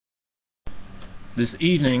This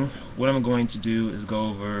evening, what I'm going to do is go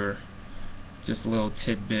over just a little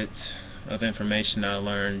tidbit of information I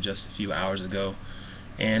learned just a few hours ago,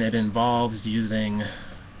 and it involves using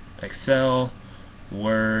Excel,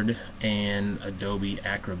 Word, and Adobe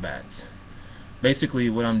Acrobat. Basically,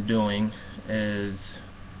 what I'm doing is,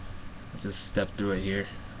 I'll just step through it here,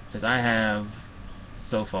 is I have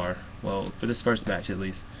so far, well, for this first batch at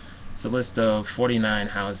least, it's a list of 49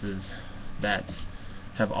 houses that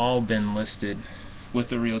have all been listed with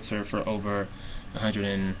the realtor for over 100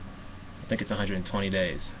 and I think it's 120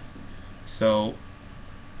 days. So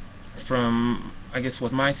from, I guess,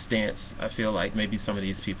 with my stance, I feel like maybe some of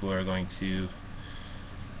these people are going to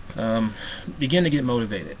begin to get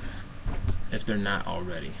motivated if they're not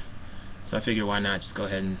already. So I figure, why not just go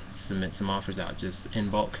ahead and submit some offers out just in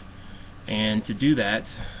bulk. And to do that,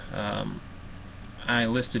 I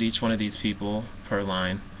listed each one of these people per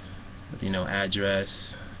line with,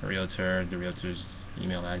 address, realtor, the realtor's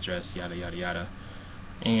email address, yada yada yada.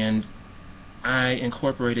 And I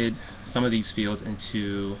incorporated some of these fields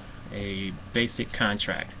into a basic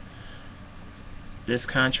contract. This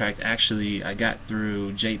contract actually I got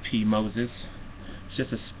through JP Moses.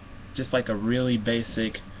 It's just like a really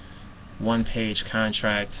basic one-page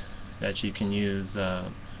contract that you can use.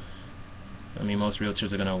 Most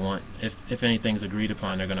realtors are going to want, if anything's agreed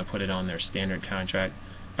upon, they're going to put it on their standard contract.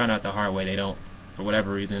 Found out the hard way, they don't, for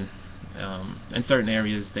whatever reason, in certain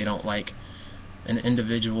areas they don't like an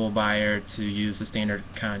individual buyer to use the standard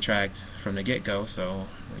contract from the get-go, so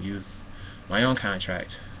I use my own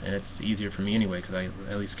contract, and it's easier for me anyway because I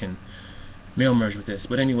at least can mail merge with this.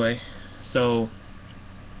 But anyway, so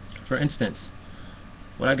for instance,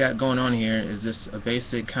 what I got going on here is just a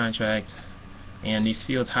basic contract, and these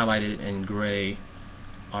fields highlighted in gray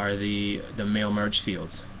are the mail merge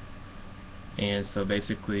fields. And so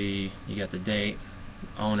basically you got the date,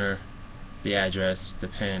 owner, the address, the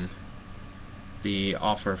PIN, the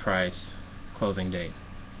offer price, closing date,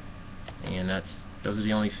 and those are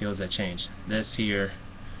the only fields that change. This here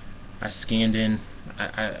I scanned in,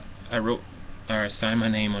 I wrote or I signed my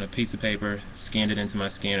name on a piece of paper, scanned it into my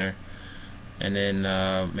scanner, and then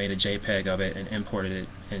made a JPEG of it and imported it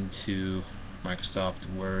into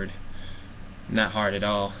Microsoft Word. Not hard at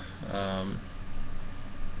all.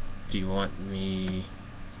 If you want me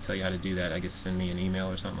to tell you how to do that, I guess send me an email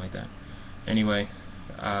or something like that. Anyway,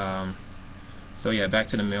 so yeah, back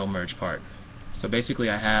to the mail merge part. So basically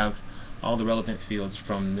I have all the relevant fields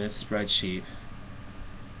from this spreadsheet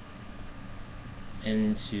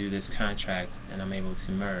into this contract, and I'm able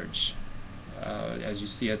to merge. As you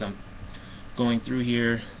see, as I'm going through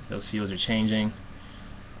here, those fields are changing,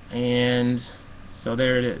 and so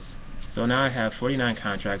there it is. So now I have 49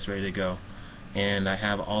 contracts ready to go, and I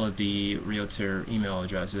have all of the realtor email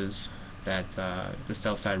addresses that the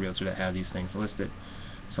sell-side realtor that have these things listed.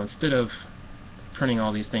 So instead of printing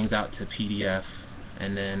all these things out to PDF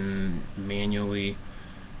and then manually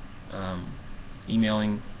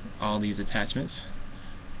emailing all these attachments,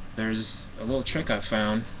 there's a little trick I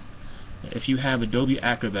found. If you have Adobe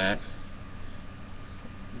Acrobat,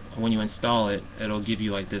 when you install it, it'll give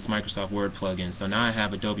you like this Microsoft Word plugin. So now I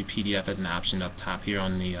have Adobe PDF as an option up top here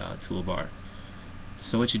on the toolbar.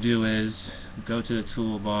 So what you do is go to the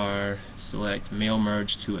toolbar, select Mail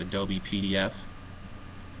Merge to Adobe PDF,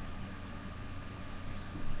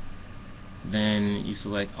 then you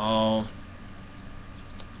select all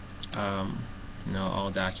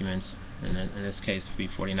all documents, and then in this case it would be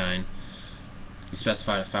 49. You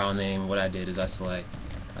specify the file name. What I did is I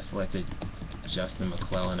selected Justin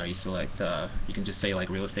McClelland, or you select you can just say like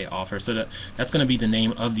real estate offer. So that's going to be the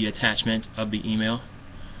name of the attachment of the email.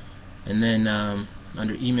 And then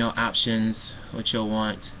under email options, what you'll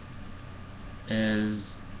want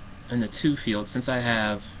is in the to field, since I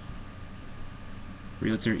have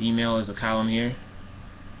realtor email as a column here,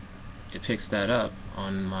 it picks that up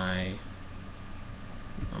on my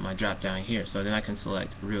drop down here. So then I can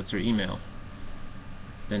select realtor email.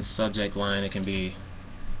 Then subject line, it can be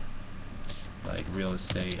like real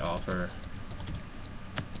estate offer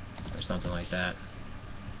or something like that.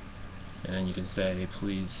 And then you can say,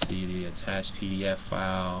 please see the attached PDF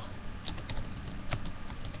file.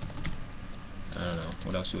 I don't know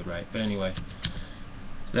what else you would write, but anyway,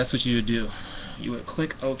 so that's what you would do. You would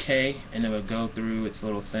click OK, and it would go through its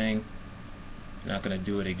little thing. I'm not going to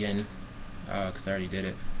do it again because I already did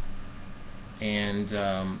it. And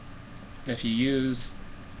if you use,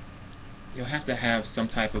 you'll have to have some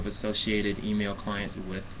type of associated email client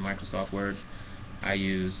with Microsoft Word. I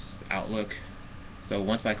use Outlook. So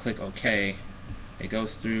once I click OK, it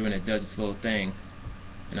goes through and it does its little thing,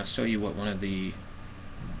 and I'll show you what one of the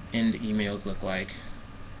end emails look like.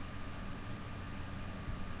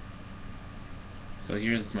 So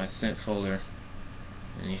here's my sent folder,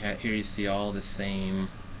 and here you see all the same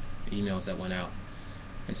emails that went out.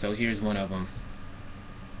 And so here's one of them.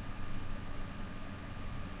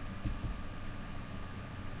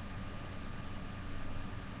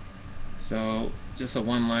 So just a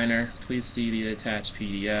one-liner, please see the attached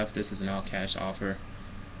PDF. This is an all-cash offer.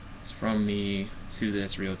 It's from me to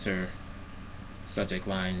this realtor. Subject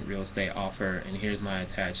line, real estate offer, and here's my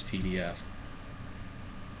attached PDF.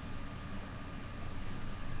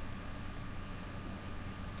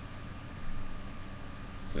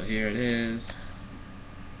 So here it is.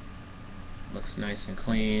 Looks nice and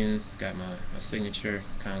clean. It's got my signature.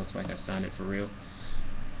 Kind of looks like I signed it for real.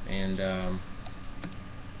 And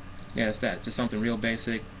yeah, it's that. Just something real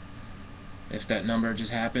basic. If that number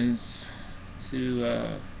just happens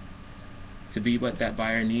to be what that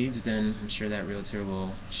buyer needs, then I'm sure that realtor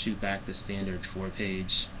will shoot back the standard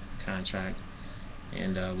 4-page contract,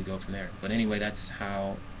 and we go from there. But anyway, that's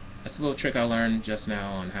a little trick I learned just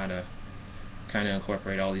now on how to kind of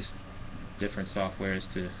incorporate all these different softwares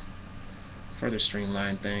to further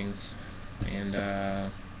streamline things. And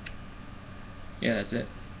yeah, that's it.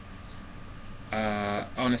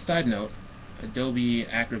 On a side note, Adobe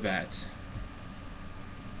Acrobat,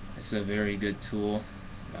 it's a very good tool.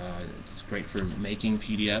 It's great for making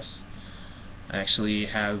PDFs. I actually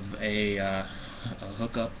have a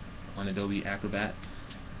hookup on Adobe Acrobat.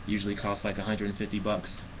 Usually costs like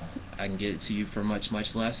 $150. I can get it to you for much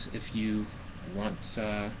less if you want.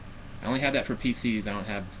 I only have that for PCs.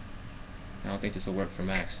 I don't think this will work for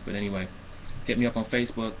Macs. But anyway, hit me up on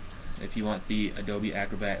Facebook if you want the Adobe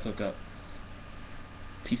Acrobat hookup.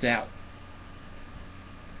 Peace out.